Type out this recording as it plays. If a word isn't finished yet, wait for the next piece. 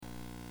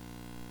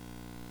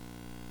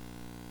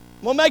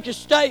I'm going to make a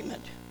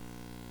statement.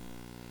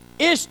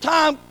 It's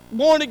time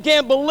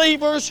born-again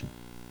believers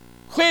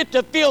quit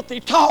the filthy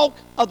talk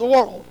of the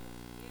world.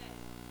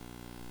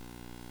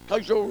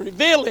 Because you're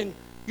revealing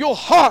your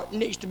heart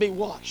needs to be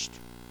washed.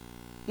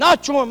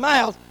 Not your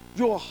mouth,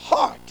 your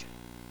heart.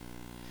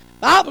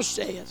 The Bible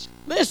says,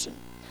 listen,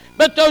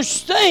 but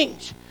those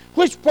things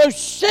which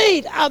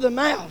proceed out of the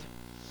mouth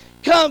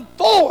come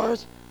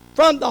forth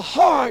from the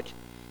heart,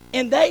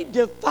 and they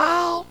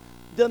defile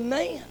the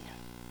man.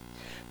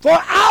 For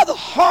out of the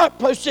heart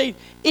proceed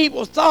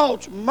evil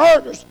thoughts,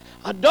 murders,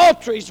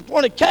 adulteries,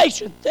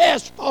 fornication,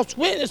 thefts, false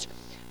witness,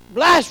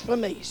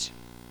 blasphemies.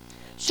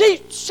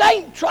 See,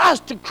 Satan tries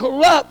to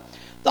corrupt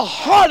the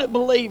heart of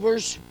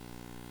believers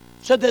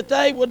so that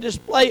they will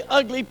display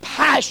ugly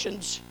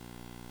passions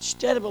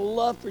instead of a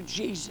love for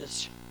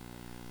Jesus.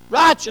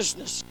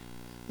 Righteousness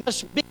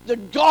must be the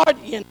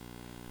guardian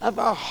of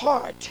our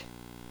heart.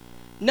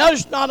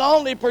 Notice not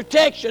only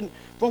protection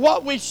for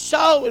what we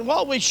sow and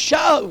what we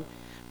show,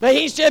 but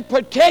he said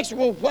protection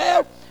for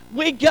where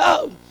we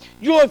go.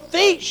 Your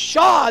feet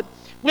shod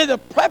with the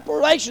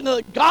preparation of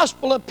the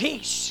gospel of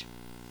peace.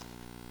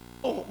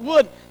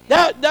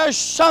 There's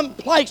some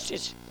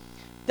places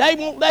they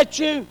won't let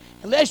you,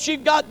 unless you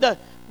got the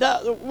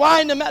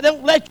wearing the mask, they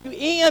won't let you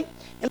in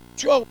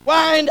unless you're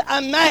wearing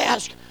a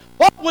mask.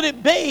 What would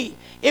it be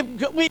if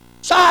we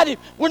decided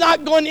we're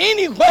not going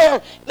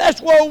anywhere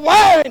unless we're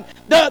wearing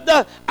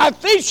our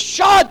feet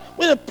shod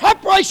with the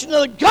preparation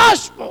of the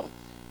gospel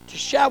to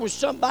share with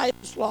somebody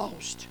that's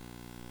lost?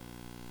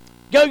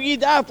 Go ye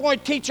therefore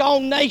and teach all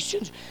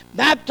nations,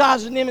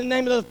 baptizing them in the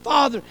name of the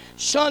Father,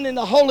 Son, and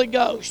the Holy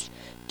Ghost,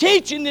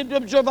 teaching them to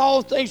observe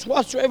all things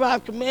whatsoever I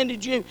have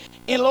commanded you.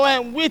 And lo, I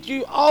am with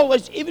you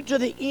always, even to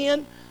the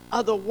end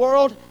of the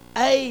world.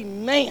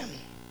 Amen.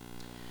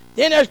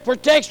 Then there's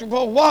protection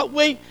for what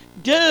we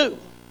do.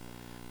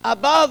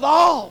 Above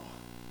all,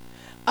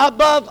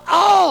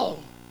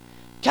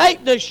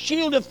 take the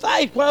shield of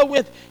faith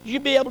wherewith you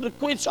be able to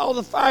quench all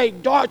the fiery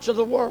darts of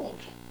the world.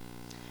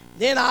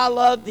 Then I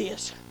love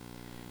this.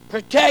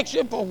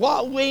 Protection for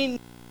what we know.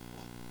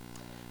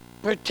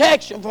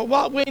 Protection for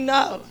what we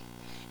know.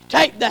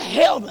 Take the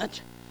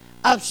helmet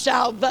of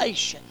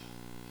salvation.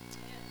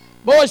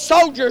 Boy,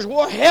 soldiers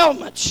wore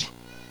helmets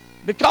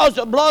because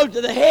a blow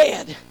to the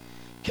head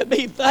could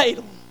be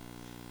fatal.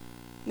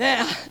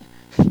 Now,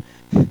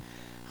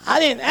 I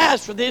didn't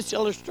ask for this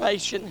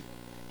illustration.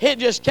 It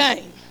just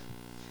came.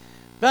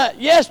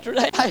 But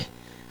yesterday,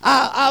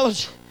 I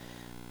was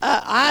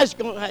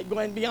going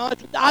to be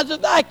honest with you. I was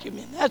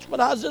vacuuming. That's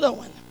what I was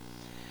doing.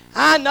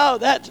 I know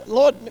that,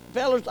 Lord,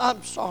 fellas,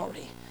 I'm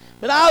sorry.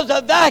 But I was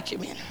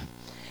vacuuming.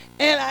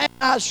 And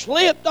I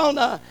slipped on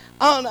a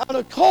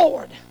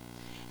cord.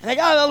 And I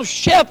got a little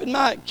shelf in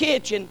my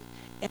kitchen.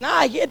 And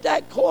I hit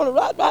that corner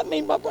right by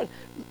me. My brother.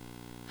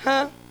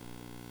 Huh?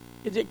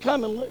 Is it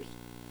coming loose?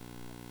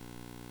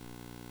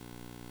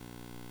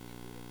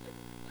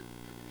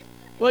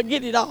 Well,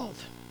 get it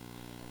off.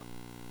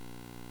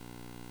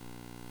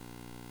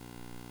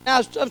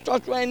 Now stuff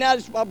starts raining out.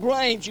 It's my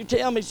brains. You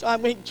tell me so I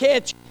can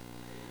catch it.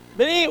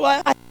 But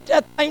anyway, I hit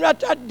that thing right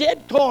there,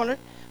 dead corner.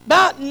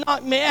 About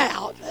knocked me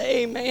out.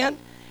 Amen.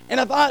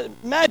 And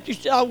Matthew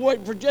said I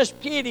wasn't for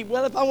just pity.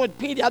 Well, if I wanted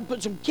pity, I'd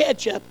put some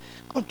ketchup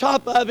on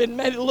top of it and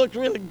made it look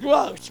really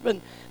gross. But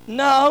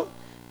no.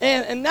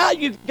 And now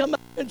you come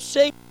up and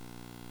sing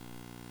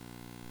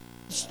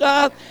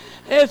stuff.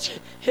 It's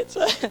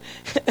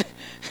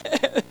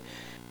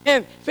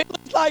and if it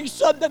looks like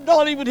something that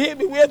Donnie would hit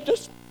me with,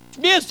 just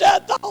miss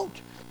that thought.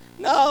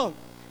 No.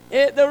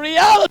 The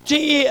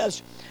reality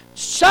is,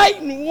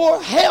 Satan wore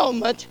a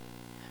helmet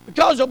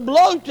because a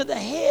blow to the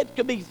head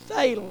could be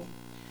fatal.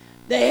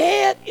 The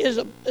head is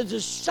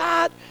a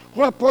side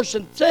where a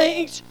person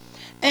thinks,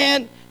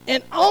 and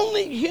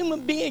only a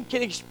human being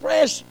can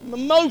express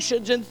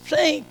emotions and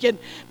think. And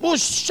boy,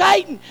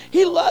 Satan,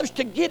 he loves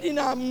to get in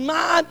our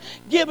mind,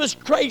 give us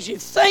crazy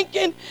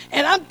thinking.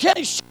 And I'm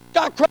telling you,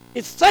 got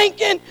crazy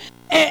thinking,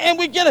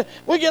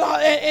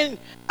 and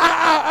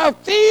our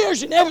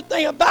fears and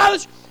everything about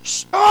us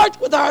starts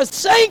with our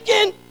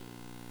thinking.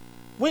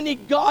 We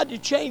need God to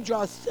change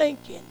our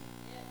thinking.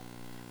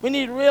 We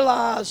need to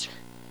realize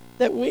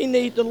that we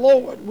need the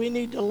Lord. We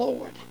need the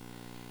Lord.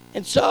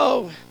 And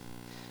so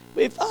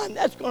we find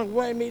that's going to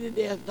wear me to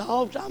death the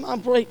whole time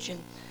I'm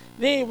preaching.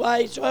 But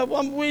anyway, so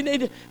we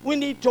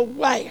need to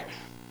wear.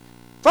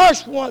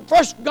 First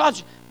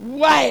God's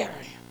wear.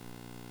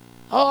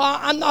 Oh,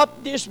 I'm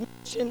not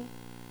dismissing.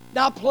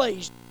 Now,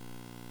 please.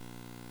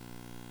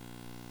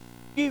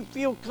 If you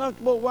feel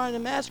comfortable wearing a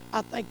mask,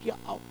 I think you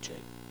ought to.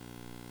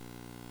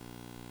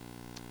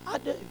 I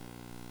do.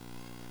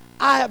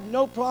 I have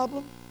no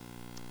problem.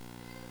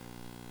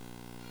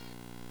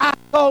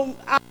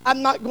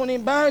 I'm not going to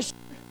embarrass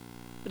her,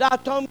 but I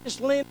told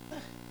Miss Linda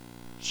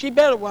she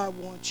better wear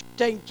one. She's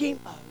taking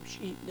chemo.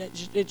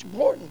 It's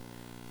important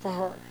for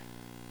her.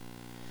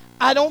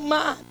 I don't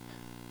mind.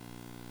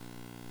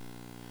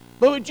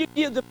 But would you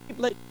give the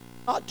people that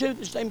not to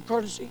the same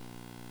courtesy?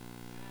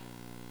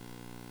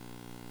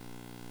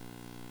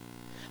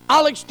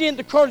 I'll extend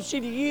the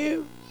courtesy to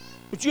you.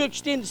 Would you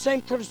extend the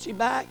same courtesy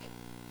back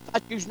if I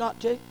choose not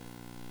to?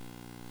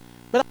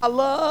 But I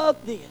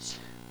love this.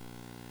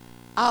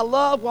 I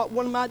love what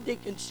one of my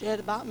deacons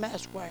said about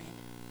mask wearing.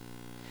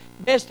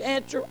 Best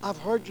answer I've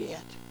heard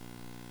yet.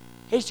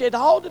 He said, it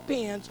all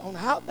depends on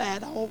how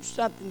bad I want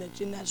something that's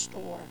in that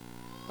store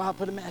while I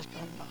put a mask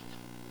on or not.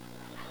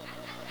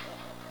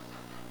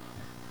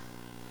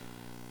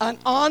 An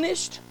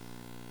honest,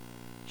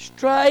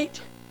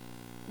 straight,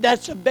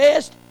 that's the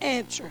best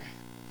answer.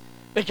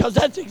 Because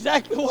that's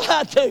exactly what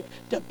I do.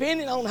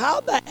 Depending on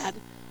how bad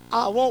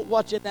I want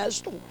what's in that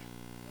store.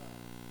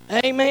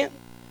 Amen.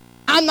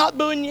 I'm not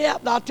booing you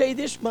out, but I'll tell you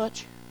this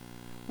much.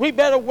 We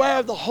better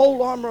wear the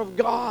whole armor of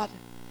God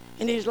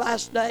in these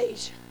last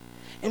days.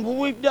 And when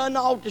we've done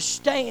all to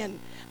stand,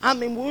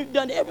 we've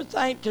done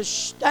everything to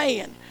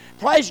stand.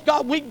 Praise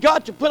God, we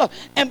got to put on.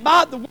 And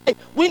by the way,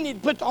 we need to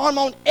put the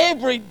armor on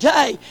every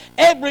day.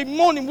 Every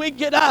morning we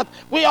get up,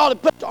 we ought to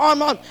put the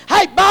armor on.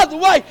 Hey, by the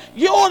way,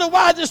 you ought to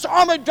wear this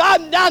armor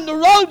driving down the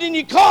road in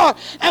your car.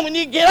 And when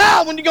you get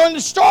out, when you go in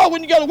the store,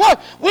 when you go to work,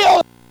 we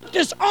ought to put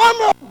this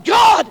armor of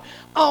God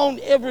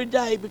on every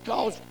day,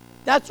 because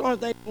that's the only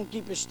thing that's going to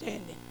keep us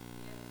standing.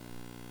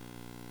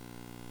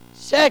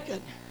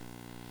 Second,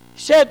 he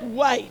said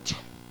wait.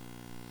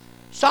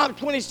 Psalm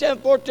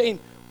 27:14,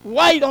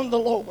 wait on the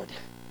Lord.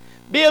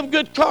 Be of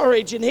good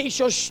courage, and he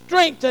shall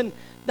strengthen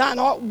thine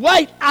heart.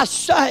 Wait, I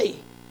say,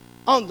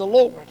 on the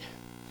Lord.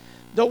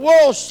 The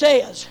world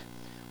says,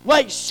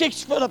 wait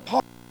 6 foot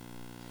apart.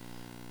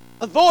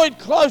 Avoid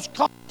close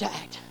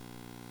contact.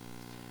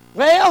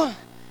 Well,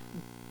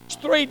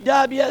 3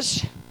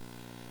 W's.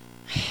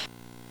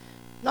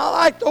 Not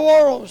like the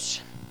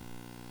world's.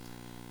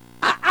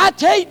 I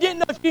tell you, didn't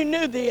know if you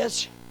knew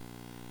this.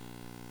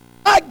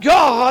 My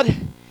God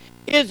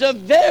is a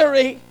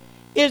very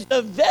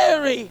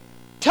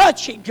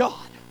touchy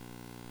God.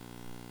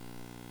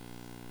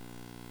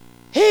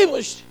 He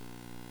was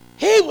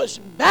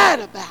bad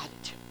about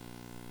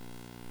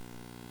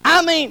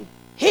it.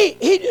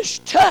 He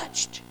just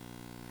touched.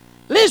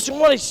 Listen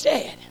what he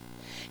said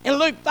in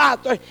Luke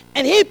 5:30.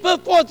 And he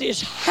put forth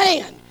his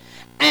hand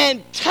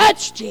and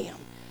touched him,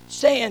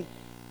 saying,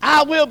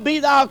 I will be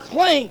thou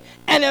clean.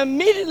 And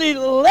immediately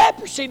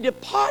leprosy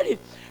departed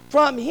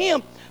from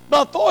him.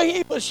 Before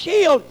he was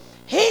healed,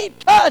 he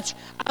touched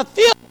a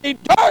filthy,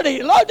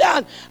 dirty, low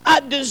down,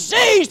 a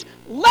diseased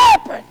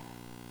leper.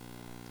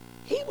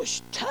 He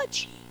was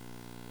touchy.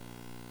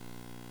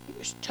 He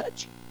was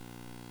touchy.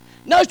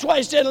 Notice what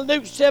he said in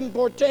Luke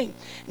 7:14.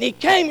 And he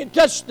came and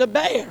touched the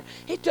bear.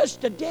 He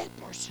touched a dead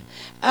person,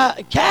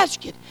 a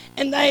casket.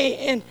 And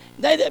they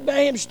that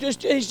bare him stood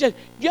still. He said,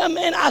 young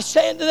man, I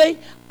say unto thee,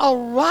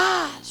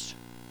 arise.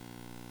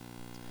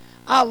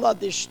 I love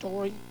this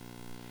story.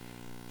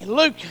 In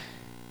Luke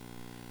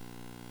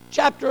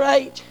chapter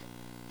 8,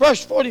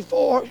 verse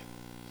 44,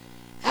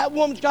 that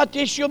woman's got the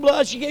issue of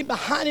blood. She came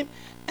behind him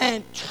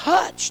and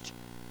touched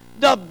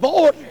the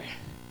border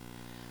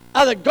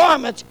of the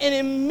garments, and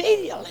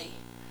immediately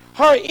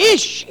her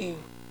issue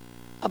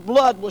of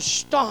blood was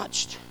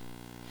staunched.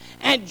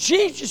 And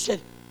Jesus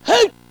said,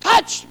 who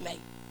touched me?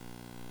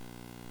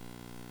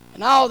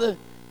 And all the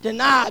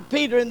denied,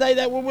 Peter and they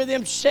that were with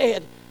him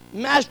said,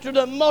 Master,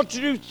 the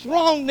multitude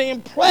thronged thee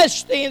and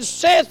pressed thee and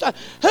said,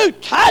 who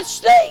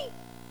touched thee?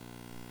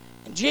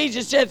 And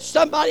Jesus said,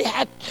 somebody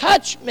had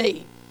touched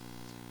me.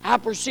 I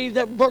perceived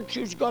that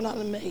virtue was gone out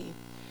of me.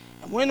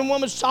 And when the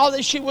woman saw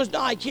that she was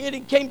not hid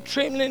and came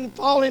trembling and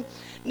falling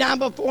down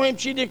before him,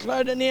 she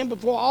declared unto him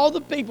before all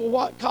the people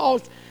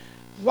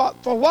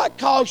for what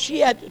cause she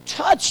had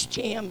touched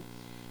him,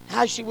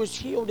 how she was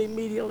healed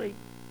immediately.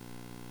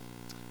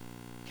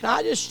 Can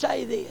I just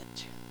say this?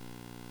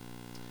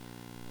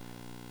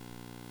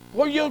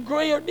 Whether you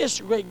agree or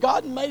disagree,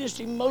 God made us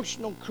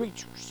emotional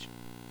creatures.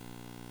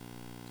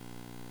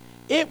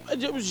 It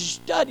was a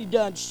study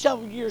done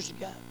several years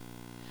ago.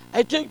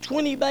 They took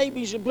 20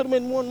 babies and put them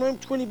in one room,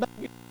 20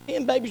 babies,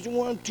 10 babies in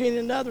one room, 10 in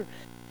another,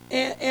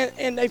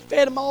 and they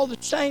fed them all the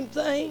same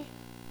thing.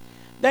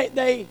 But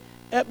the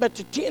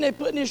 10 they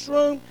put in this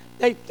room,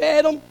 they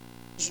fed them,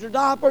 their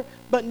diaper,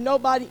 but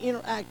nobody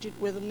interacted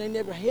with them. They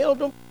never held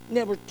them,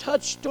 never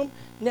touched them,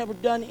 never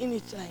done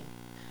anything.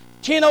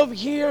 10 over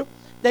here,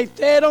 they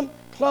fed them,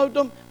 clothed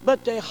them,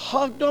 but they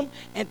hugged them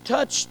and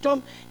touched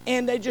them,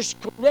 and they just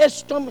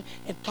caressed them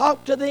and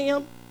talked to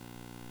them.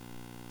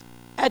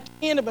 At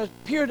the end of a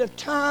period of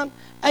time,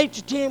 8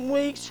 to 10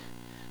 weeks,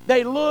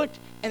 they looked,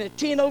 and the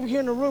 10 over here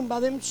in the room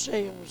by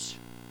themselves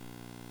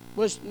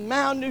was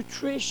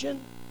malnutrition.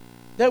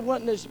 They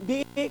wasn't as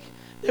big.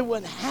 They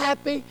wasn't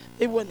happy.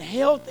 They wasn't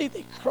healthy.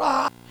 They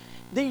cried.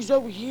 These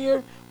over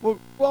here were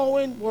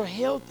growing, were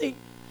healthy.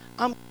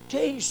 I'm going to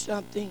tell you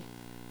something.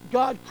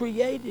 God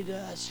created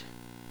us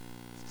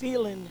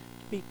feeling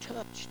to be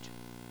touched.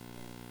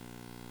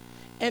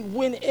 And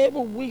whenever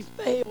we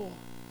fail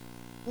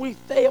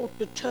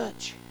to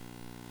touch.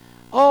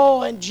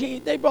 Oh, and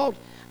they brought,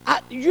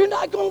 you're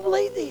not going to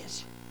believe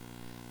this,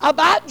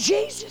 about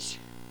Jesus.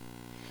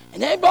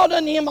 And they brought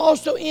unto him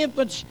also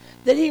infants,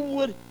 that he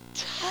would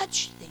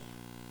touch them.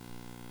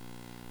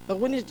 But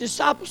when his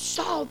disciples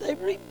saw, they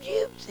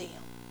rebuked them.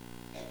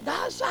 The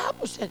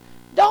disciples said,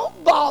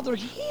 don't bother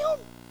him.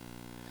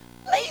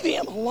 Leave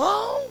him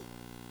alone.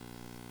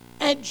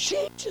 And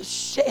Jesus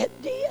said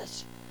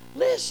this.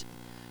 Listen.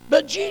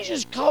 But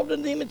Jesus called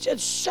unto them and said,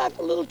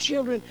 suffer little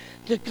children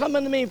to come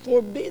unto me, and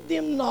forbid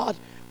them not,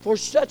 for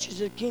such is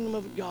the kingdom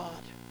of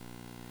God.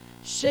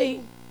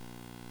 See,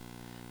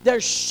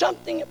 there's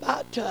something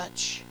about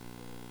touch.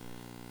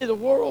 The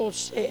world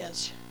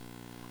says,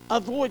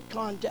 avoid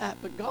contact,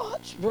 but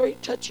God's a very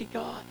touchy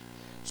God.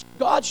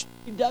 God's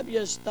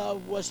W.S.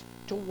 though was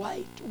to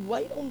wait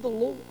on the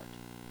Lord.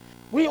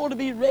 We ought to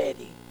be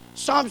ready.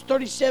 Psalms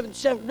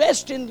 37:7,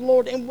 rest in the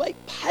Lord and wait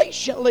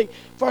patiently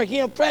for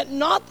him. Fret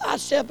not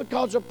thyself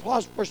because of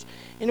prosperous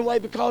in a way,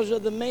 because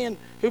of the man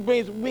who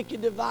brings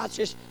wicked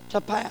devices to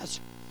pass.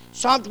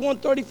 Psalms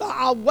 135,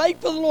 I'll wait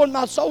for the Lord,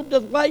 my soul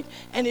doth wait,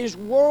 and in his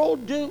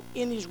world do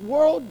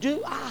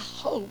I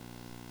hope.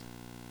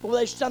 Well,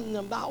 there's something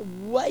about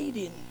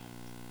waiting.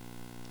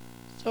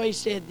 So he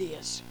said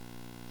this.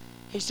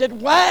 He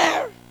said,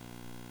 where?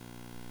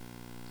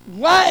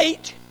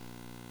 Wait.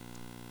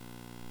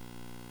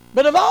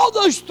 But of all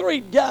those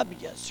three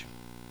W's,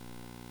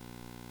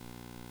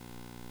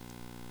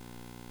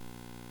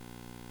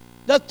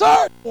 the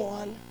third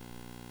one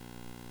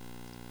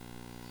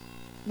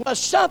was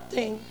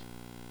something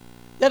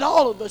that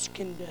all of us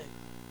can do.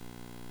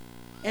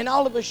 And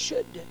all of us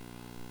should do.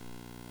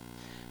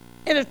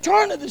 At the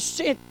turn of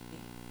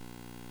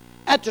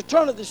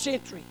the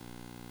century,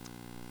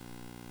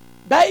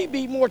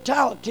 baby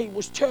mortality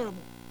was terrible.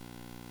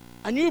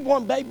 A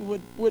newborn baby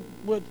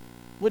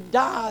would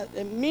die,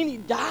 and many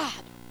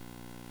died.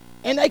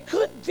 And they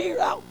couldn't figure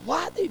out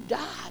why they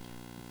died.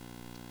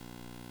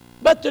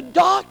 But the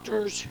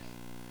doctors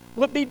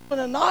would be doing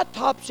an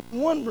autopsy in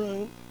one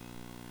room.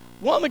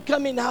 One would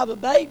come in and have a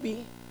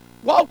baby,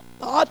 walk from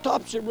the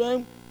autopsy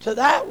room to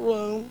that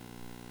room,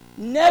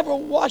 never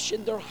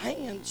washing their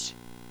hands.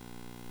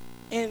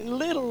 And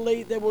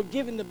literally, they were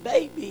giving the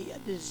baby a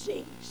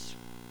disease.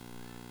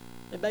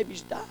 The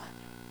babies died.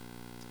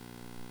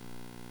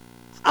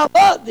 I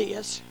love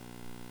this.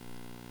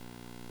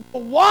 The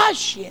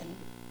washing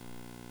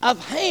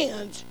of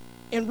hands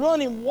in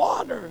running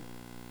water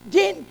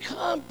didn't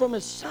come from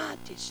a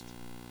scientist.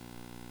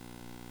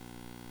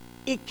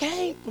 It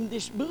came from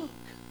this book.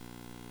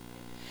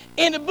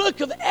 In the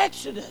book of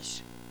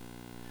Exodus,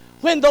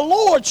 when the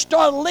Lord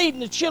started leading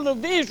the children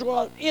of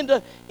Israel in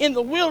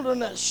the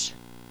wilderness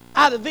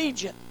out of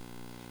Egypt,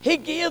 he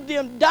gave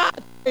them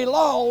dietary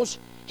laws.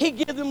 He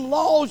gave them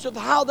laws of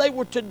how they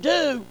were to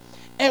do.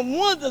 And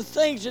one of the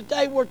things that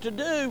they were to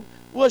do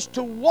was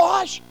to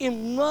wash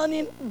in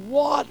running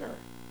water.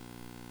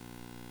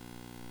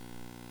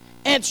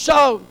 And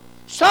so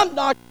some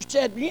doctors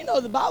said, you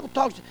know, the Bible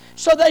talks.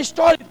 So they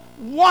started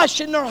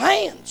washing their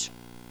hands.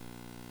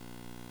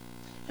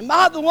 And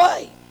by the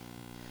way,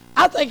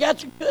 I think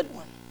that's a good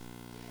one.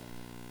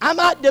 I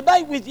might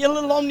debate with you a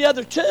little on the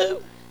other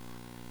two,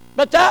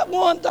 but that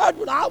third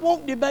one, I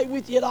won't debate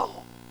with you at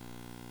all.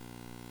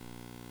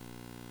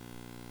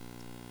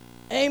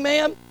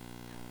 Amen.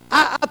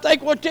 I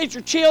think we'll teach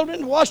our children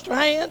to wash their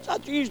hands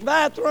after you use the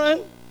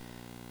bathroom.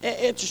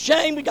 It's a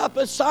shame we got to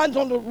put signs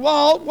on the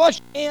wall,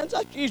 wash your hands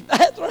after you use the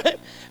bathroom.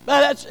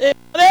 But that's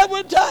whatever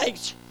it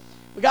takes.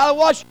 We got to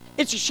wash.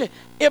 It's a shame.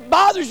 It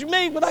bothers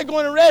me when I go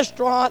in a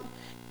restaurant,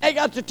 they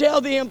got to tell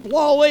the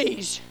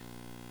employees.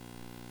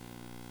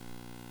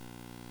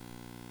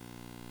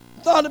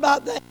 I thought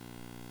about that.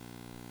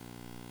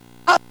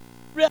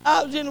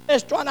 I was in a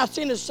restaurant, I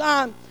seen a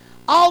sign,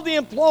 all the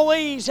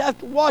employees have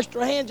to wash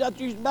their hands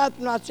after using the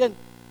bathroom. I said,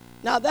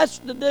 now that's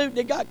the dude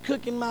that got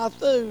cooking my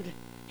food.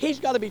 He's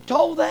got to be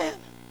told that.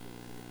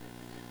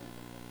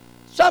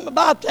 Something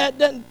about that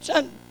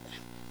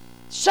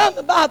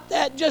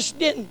just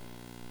didn't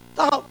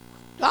thought,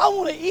 I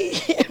want to eat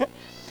here.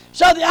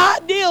 So the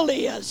ideal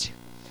is,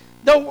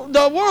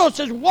 the world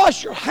says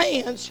wash your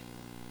hands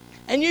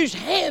and use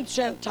hand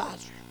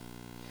sanitizer.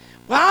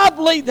 Well, I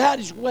believe that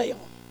as well.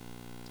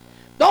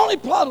 The only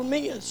problem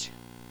is,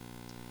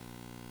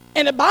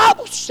 and the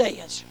Bible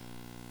says,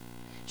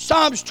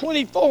 Psalms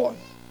 24,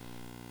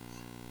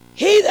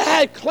 he that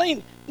had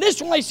clean, this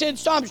is what he said in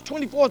Psalms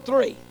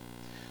 24:3,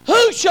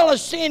 who shall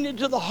ascend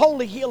into the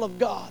holy hill of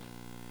God?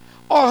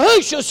 Or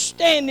who shall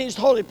stand in his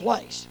holy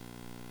place?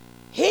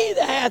 He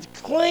that hath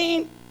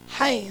clean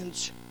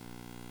hands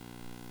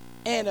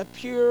and a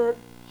pure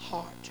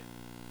heart.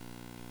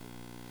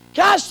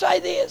 Can I say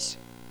this?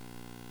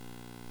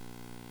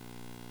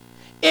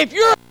 If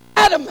you're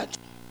adamant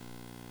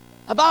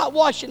about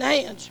washing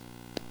hands,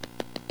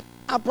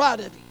 I'm proud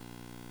of you.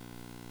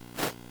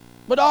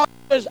 But are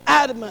you as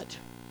adamant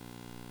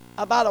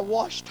about a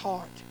washed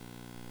heart?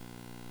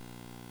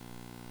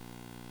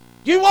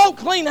 You want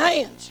clean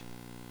hands,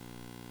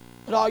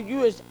 but are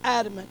you as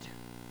adamant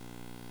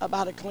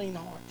about a clean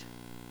heart?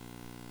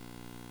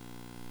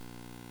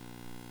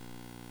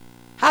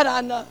 How do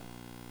I know?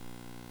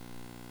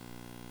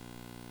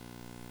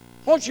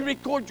 Why don't you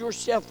record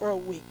yourself for a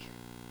week?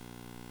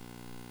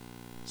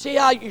 See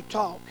how you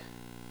talk.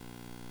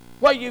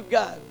 where you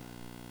go,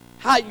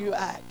 how you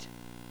act.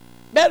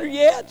 Better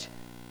yet,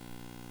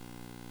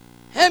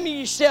 hand me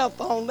your cell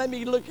phone. Let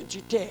me look at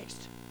your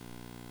text.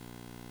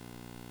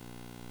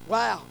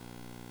 Wow.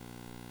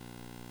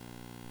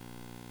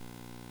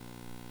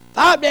 If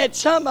I read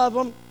some of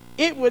them,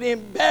 it would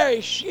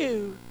embarrass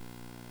you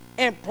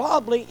and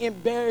probably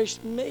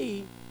embarrass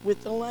me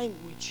with the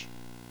language.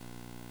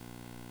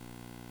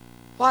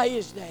 Why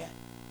is that?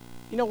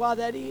 You know why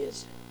that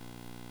is?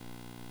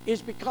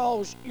 It's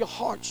because your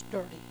heart's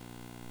dirty.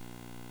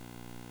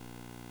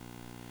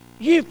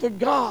 You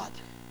forgot.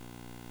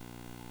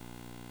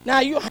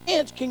 Now, your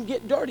hands can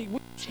get dirty. We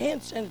use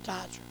hand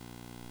sanitizer.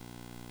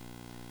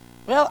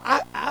 Well,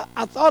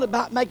 I thought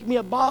about making me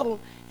a bottle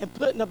and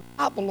putting a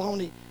Bible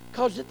on it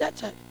because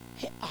that's a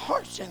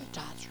heart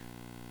sanitizer.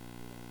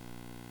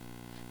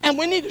 And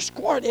we need to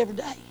squirt every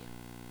day.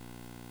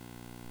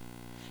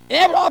 And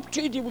every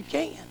opportunity we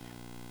can.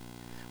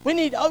 We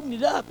need to open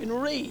it up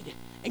and read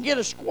and get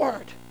a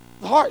squirt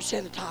of heart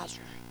sanitizer.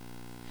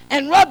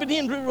 And rub it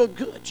in real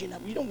good, you know.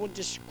 You don't want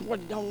to just squirt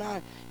it on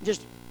there.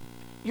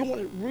 You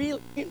want to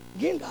really,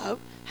 you know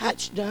how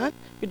it's done.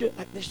 You do it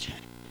like this.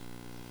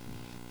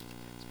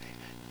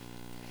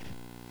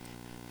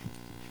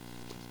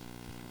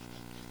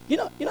 You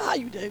know how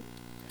you do.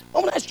 I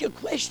want to ask you a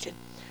question.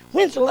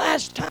 When's the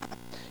last time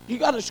you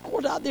got to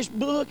squirt out this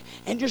book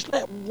and just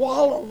let it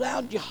wallow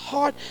around your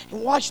heart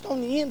and wash it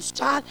on the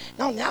inside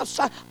and on the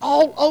outside,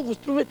 all over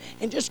through it,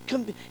 and just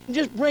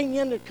bring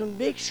in the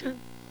conviction?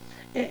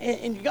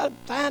 And you got to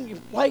find your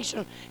place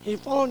and you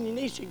fall on your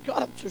knees and say,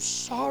 God, I'm so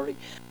sorry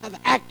I've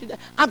acted.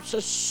 I'm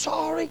so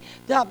sorry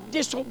that I've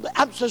disobeyed.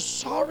 I'm so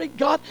sorry,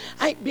 God,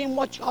 I ain't been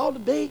what you ought to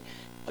be.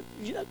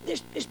 You know,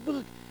 this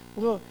book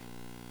will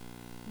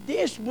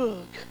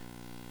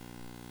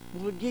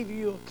give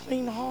you a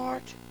clean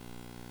heart,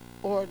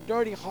 or a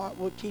dirty heart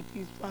will keep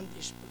you from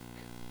this book.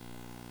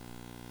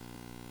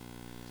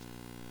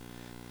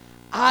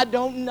 I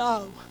don't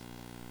know.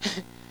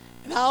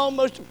 And I'm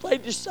almost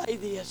afraid to say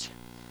this.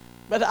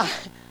 But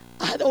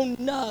I don't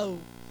know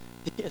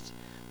this.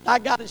 I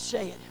got to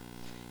say it.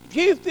 If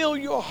you fill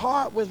your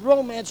heart with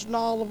romance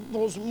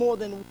novels more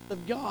than the Word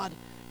of God,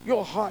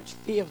 your heart's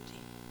filthy.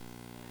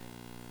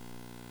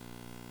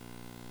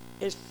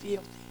 It's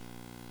filthy.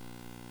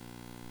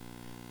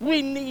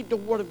 We need the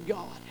Word of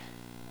God.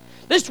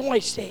 Listen to what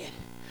he said.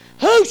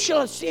 Who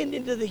shall ascend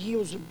into the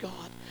hills of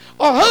God?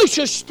 Or who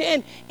shall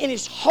stand in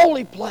his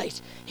holy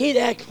place? He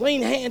that hath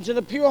clean hands and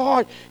a pure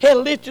heart, hath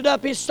lifted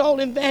up his soul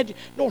in vanity,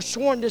 nor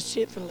sworn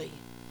deceitfully.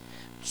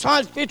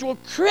 Psalm 50, will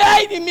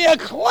create in me a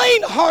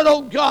clean heart,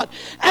 O God,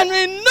 and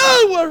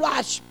renew a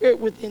right spirit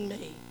within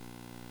me.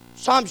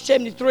 Psalm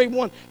 73,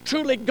 1,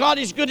 truly God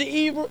is good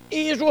to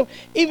Israel,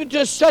 even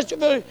to such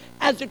of a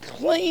as a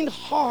clean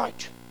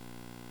heart.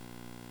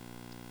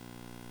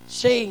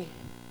 See,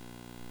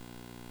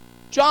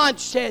 John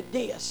said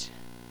this.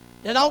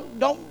 Now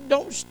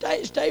don't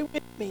stay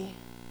with me.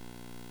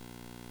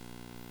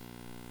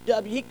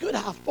 He could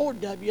have 4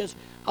 W's.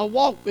 A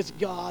walk with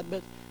God,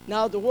 but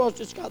now the world's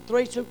just got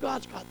 3, so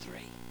God's got 3.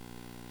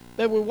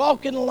 But we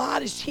walk in the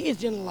light as He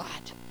is in the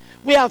light.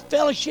 We have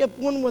fellowship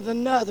one with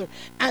another,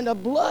 and the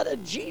blood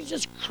of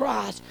Jesus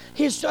Christ,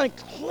 His Son,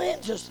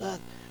 cleanses us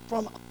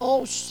from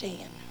all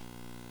sin.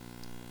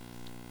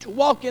 To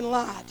walk in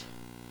light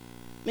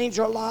means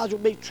our lives will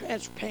be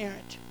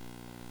transparent,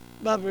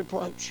 above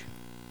reproach.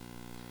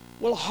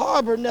 We'll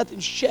harbor nothing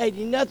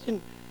shady,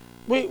 nothing.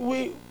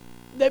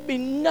 There'd be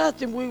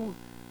nothing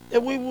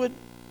that we would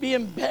be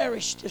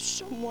embarrassed if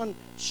someone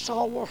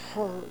saw or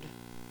heard.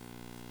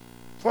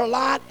 For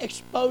light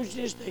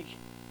exposes the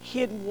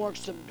hidden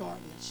works of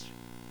darkness.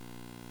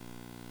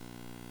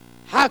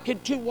 How can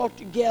 2 walk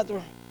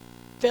together,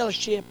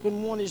 fellowship,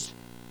 when one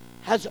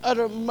has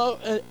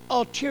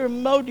ulterior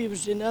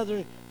motives and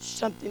other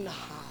something to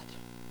hide?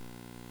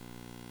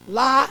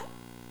 Light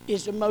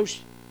is the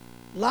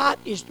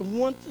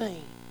one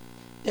thing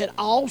that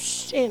all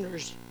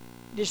sinners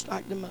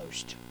dislike the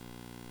most.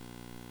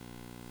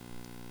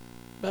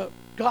 But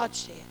God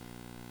said,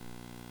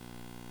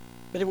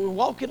 but if we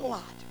walk in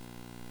light,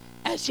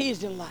 as He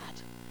is in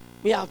light,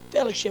 we have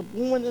fellowship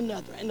one with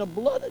another, and the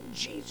blood of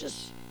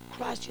Jesus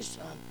Christ, His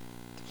Son,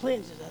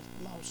 cleanses us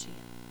from all sin.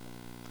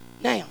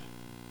 Now,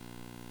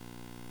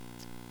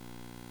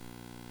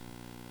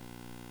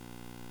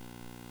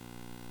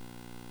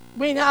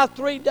 we now have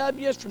 3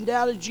 W's from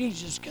down to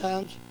Jesus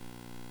comes,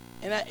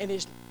 and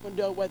it's going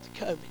to do away with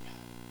COVID.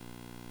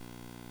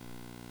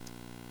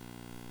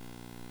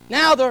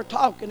 Now they're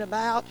talking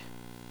about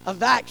a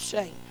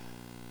vaccine.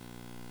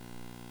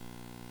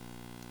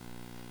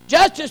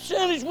 Just as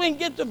soon as we can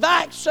get the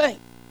vaccine,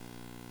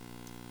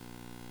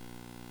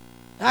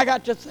 I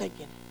got to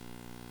thinking,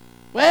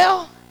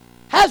 well,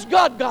 has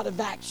God got a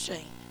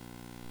vaccine?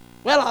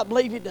 Well, I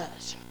believe He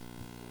does.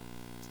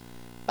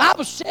 The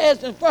Bible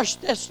says in 1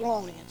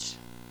 Thessalonians,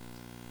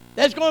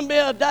 there's going to be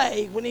a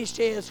day when He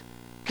says,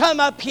 come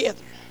up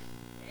hither.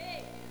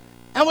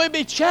 And we'll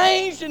be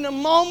changed in a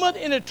moment,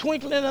 in a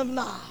twinkling of an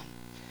eye.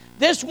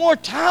 This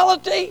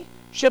mortality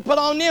should put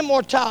on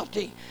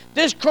immortality.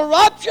 This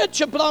corruption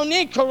should put on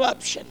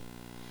incorruption.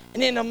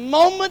 And in a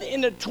moment,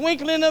 in the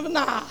twinkling of an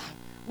eye,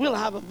 we'll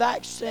have a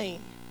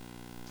vaccine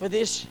for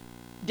this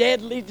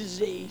deadly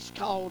disease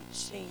called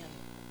sin.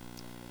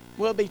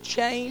 We'll be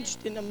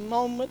changed in a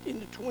moment, in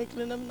the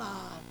twinkling of an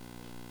eye.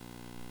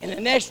 And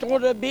the next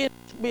order of business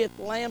will be at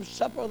the Lamb's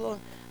Supper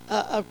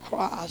of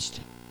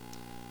Christ.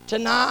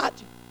 Tonight,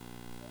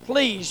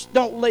 please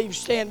don't leave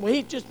saying, well,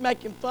 he's just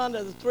making fun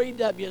of the 3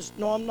 W's.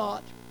 No, I'm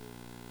not.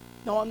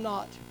 No, I'm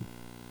not.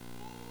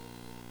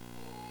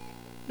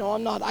 No,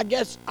 I'm not.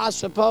 I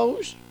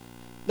suppose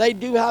they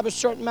do have a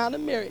certain amount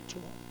of merit to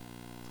them.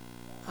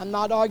 I'm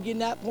not arguing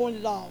that point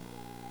at all.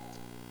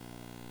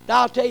 But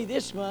I'll tell you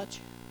this much.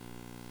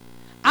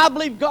 I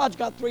believe God's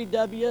got 3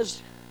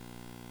 W's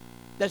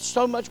that's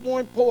so much more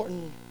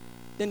important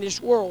than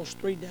this world's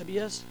 3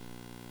 W's.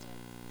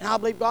 And I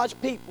believe God's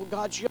people,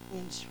 God's young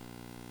ones,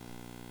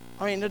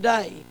 are in a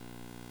day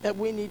that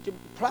we need to be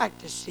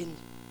practicing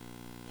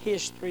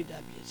His 3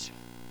 W's.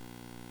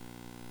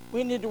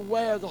 We need to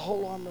wear the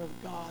whole armor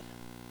of God.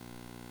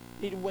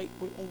 We need to wait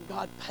on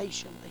God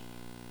patiently.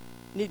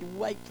 We need to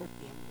wait for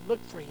Him,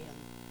 look for Him,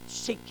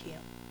 seek Him.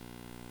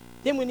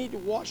 Then we need to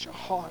wash our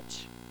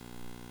hearts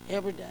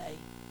every day.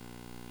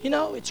 You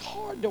know, it's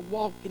hard to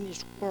walk in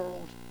this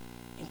world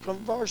and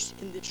converse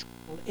in this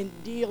world and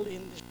deal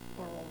in this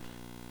world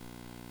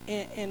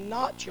and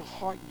not your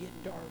heart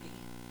get dirty.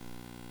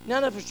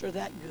 None of us are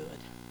that good.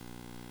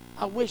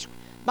 I wish,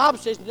 Bible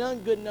says none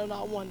good, no,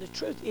 not one. The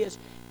truth is,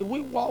 if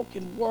we walk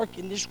and work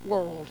in this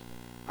world,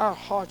 our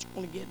heart's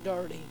going to get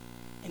dirty.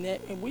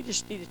 And we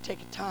just need to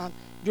take a time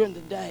during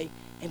the day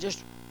and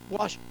just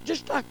wash,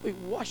 just like we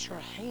wash our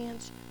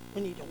hands,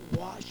 we need to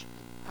wash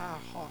our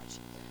hearts.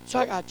 So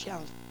I got a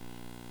challenge.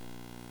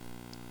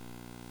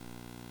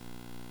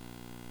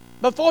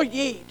 Before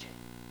you eat,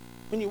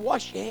 when you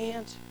wash your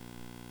hands,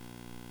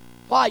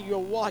 while you're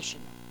washing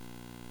them,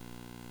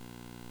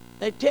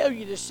 they tell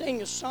you to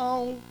sing a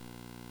song.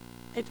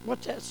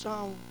 What's that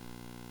song?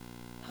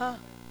 Huh?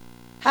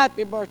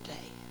 Happy birthday.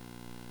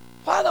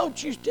 Why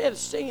don't you, instead of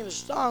singing a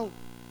song,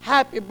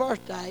 happy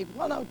birthday,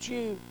 why don't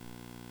you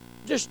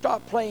just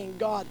start playing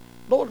God?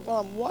 Lord,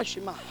 while I'm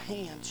washing my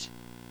hands,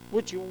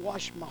 would you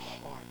wash my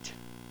heart?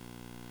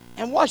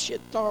 And wash it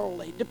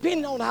thoroughly.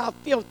 Depending on how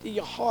filthy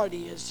your heart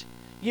is,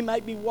 you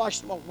may be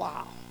washing them a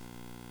while.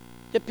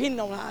 Depending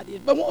on how it is.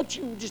 But won't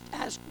you just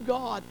ask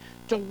God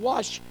to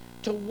wash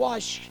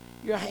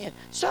your hand?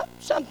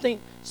 Something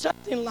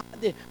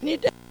like this. When you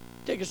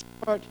take a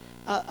squirt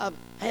of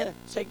hand and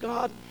say,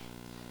 God,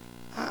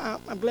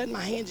 I'm glad my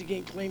hands are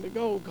getting clean, but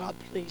go, God,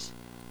 please,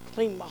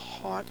 clean my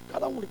heart.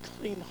 God, I want a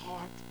clean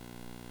heart.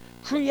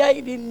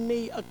 Create in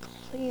me a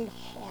clean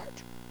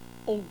heart,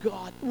 oh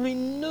God.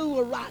 Renew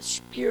a right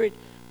spirit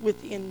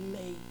within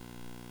me.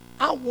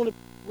 I want to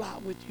be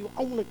right with you.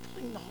 I want a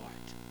clean heart.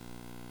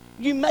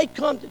 You may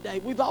come today.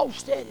 We've all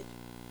said it.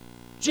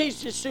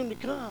 Jesus is soon to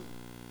come.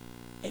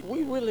 And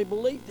we really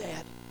believe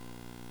that.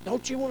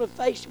 Don't you want to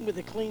face Him with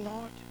a clean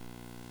heart?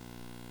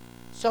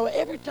 So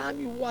every time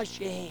you wash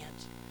your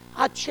hands,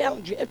 I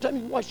challenge you, every time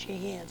you wash your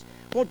hands,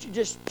 won't you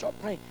just start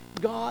praying,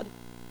 God,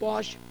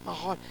 wash my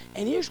heart.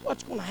 And here's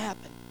what's going to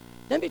happen.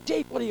 Let me tell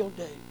you what He'll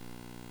do.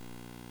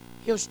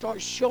 He'll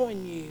start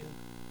showing you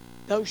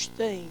those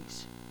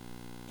things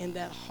in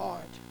that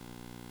heart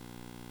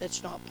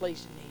that's not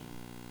pleasing Him.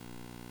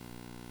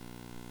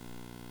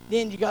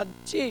 Then you got a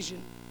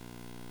decision.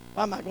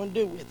 What am I going to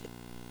do with it?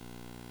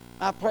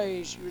 My prayer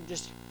is you're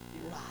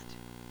right.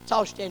 Let's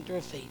all stand to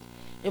our feet.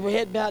 Every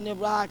head bowed and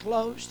every eye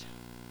closed.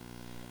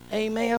 Amen.